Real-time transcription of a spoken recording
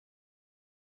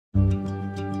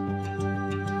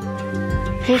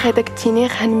غير هذاك التينيغ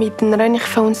هنميد راني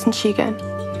خفاونس نشيغان.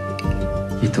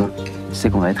 Et toi, tu sais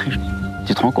qu'on va être riche.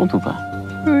 Tu te rends compte ou pas?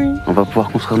 Oui. On va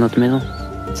pouvoir construire notre maison.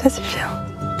 Ça c'est bien.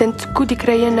 تنتكو ديك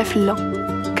رايانا فلا.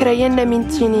 كرايانا من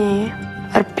تيني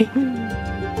ربي.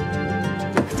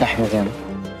 افتح يا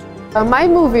My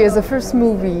movie is the first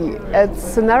movie.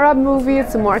 It's an Arab movie,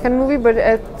 it's a Moroccan movie, but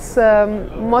it's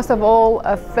most of all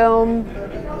a film.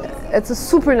 It's a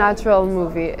supernatural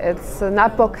movie. It's an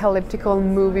apocalyptic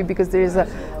movie because there is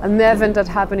an event that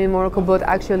happened in Morocco, but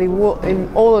actually in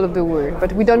all of the world.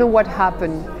 But we don't know what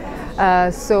happened.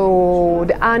 So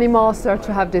the animals start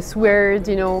to have this weird,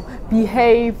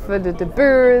 behave, the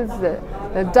birds,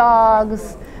 the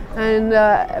dogs, and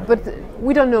but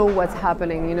we don't know what's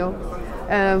happening,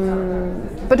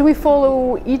 But we follow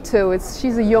Ito.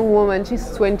 She's a young woman. She's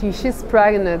 20. She's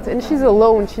pregnant, and she's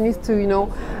alone. She needs to,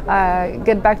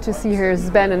 get back to see her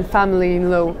husband and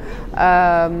family-in-law.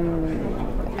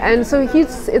 And so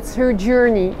it's her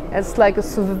journey. It's like a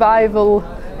survival,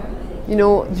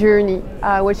 journey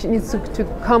where she needs to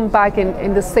come back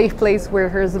in the safe place where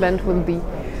her husband will be.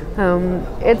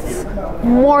 It's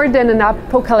more than an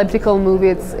apocalyptic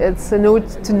movie. It's an ode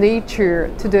to nature,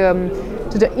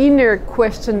 to the inner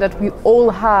question that we all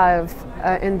have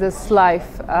in this life.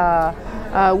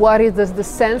 What is the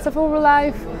sense of our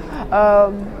life?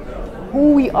 Who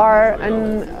we are, and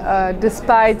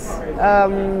despite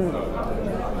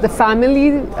the family,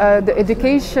 the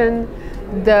education,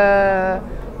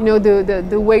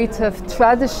 the weight of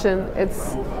tradition,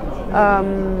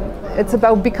 it's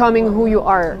about becoming who you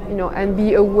are, and be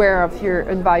aware of your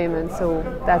environment. So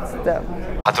that's the.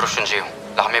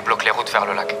 L'armée bloque les routes vers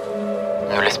le lac.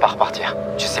 Ne laisse pas repartir.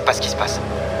 Je sais pas ce qui se passe.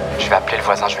 Je vais appeler le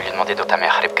voisin, je vais lui demander d'où ta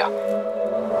mère, Rebka.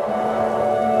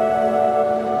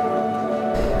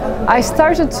 I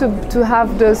started to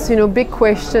have those, big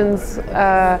questions.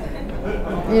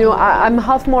 I'm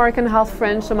half Moroccan, half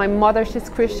French. So my mother, she's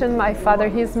Christian. My father,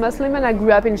 he's Muslim, and I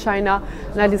grew up in China.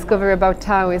 And I discovered about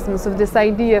Taoism. So this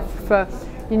idea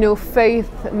of, faith,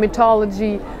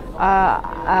 mythology,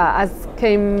 as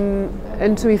came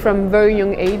into me from a very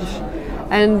young age.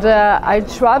 And I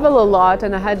travel a lot,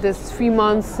 and I had this 3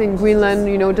 months in Greenland,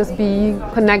 just be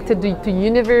connected to the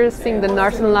universe, seeing the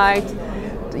northern light,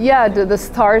 the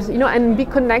stars, and be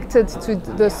connected to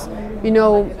this,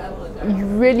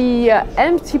 really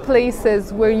empty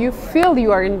places where you feel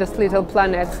you are in this little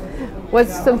planet was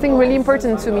something really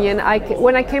important to me. And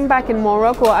when I came back in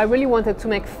Morocco, I really wanted to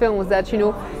make films that,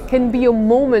 can be a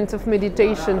moment of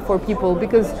meditation for people,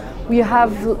 because we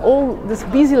have all this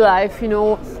busy life,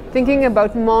 thinking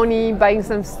about money, buying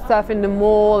some stuff in the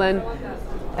mall, and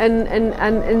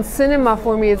cinema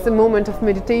for me is a moment of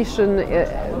meditation,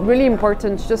 really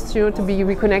important, just to be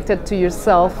reconnected to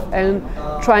yourself and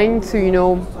trying to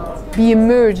be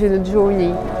immersed in a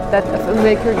journey that a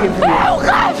filmmaker gives you.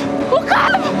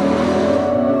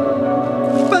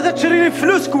 باغا تشري لي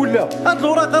فلوسك ولا هاد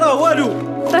الوراق راه والو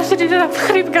راه شري لها في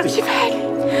خريب كاع ماشي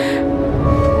بحالي.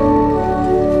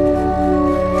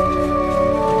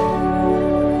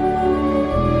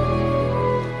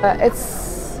 It's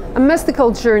a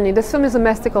mystical journey. This film is a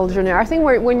mystical journey. I think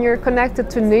when you're connected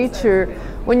to nature,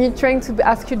 when you're trying to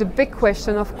ask you the big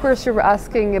question, of course you're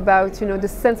asking about, the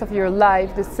sense of your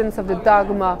life, the sense of the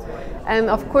dogma, and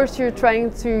of course you're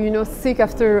trying to, seek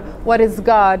after what is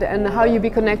God and how you be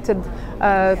connected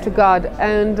to God.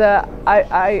 And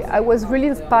I was really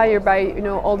inspired by,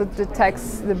 all the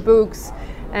texts, the books,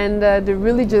 and the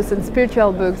religious and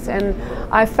spiritual books, and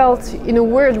I felt in a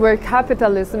world where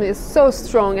capitalism is so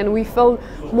strong and we feel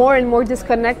more and more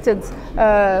disconnected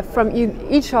from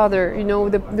each other,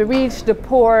 the rich, the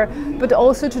poor, but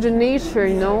also to the nature,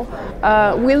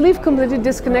 we live completely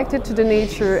disconnected to the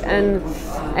nature, and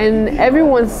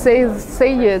everyone say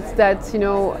it that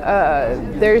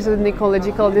there is an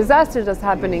ecological disaster that's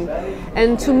happening,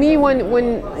 and to me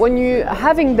when you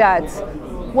having that,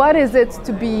 what is it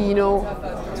to be,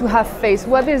 to have faith?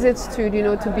 What is it to,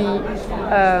 to be,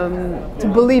 to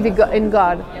believe in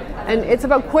God? And it's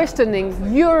about questioning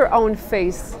your own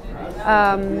faith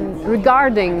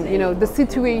regarding, the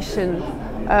situation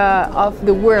of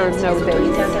the world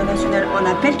nowadays. En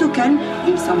appel au calme,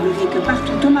 il semblerait que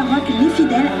partout au Maroc, les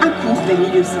fidèles accourent vers les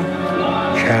lieux saints.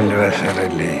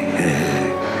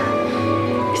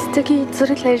 ستاكي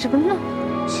تزريت العجبنا.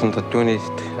 I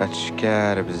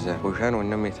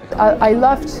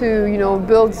love to,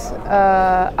 build.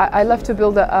 I love to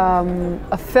build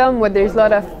a film where there's a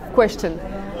lot of question.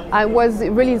 I was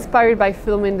really inspired by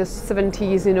film in the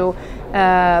 70s,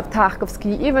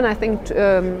 Tarkovsky. Even I think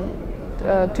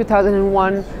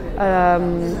 2001,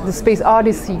 The Space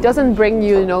Odyssey doesn't bring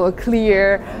you, a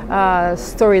clear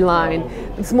storyline.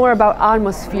 It's more about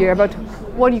atmosphere, about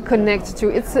what you connect to.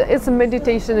 It's a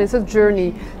meditation, it's a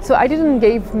journey. So I didn't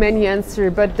give many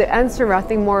answers, but the answer I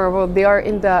think more about they are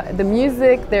in the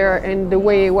music, they're in the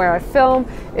way where I film.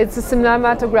 It's a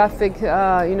cinematographic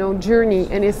journey,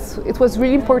 and it was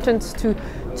really important to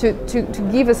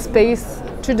give a space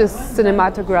to the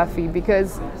cinematography,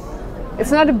 because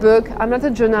it's not a book. I'm not a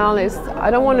journalist.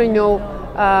 I don't want to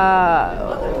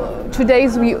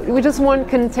today's we just want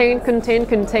contained,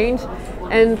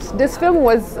 and this film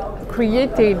was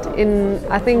created in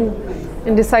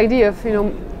this idea of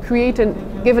create and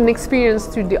give an experience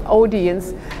to the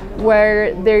audience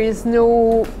where there is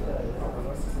no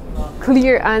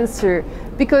clear answer,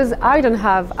 because I don't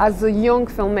have, as a young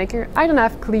filmmaker, I don't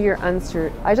have clear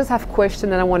answer. I just have questions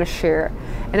that I want to share,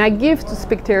 and I give to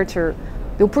spectator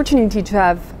the opportunity to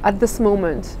have at this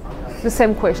moment the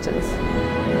same questions.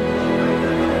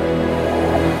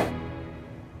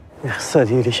 يا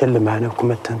خساري اللي شل معنا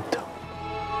وكما انت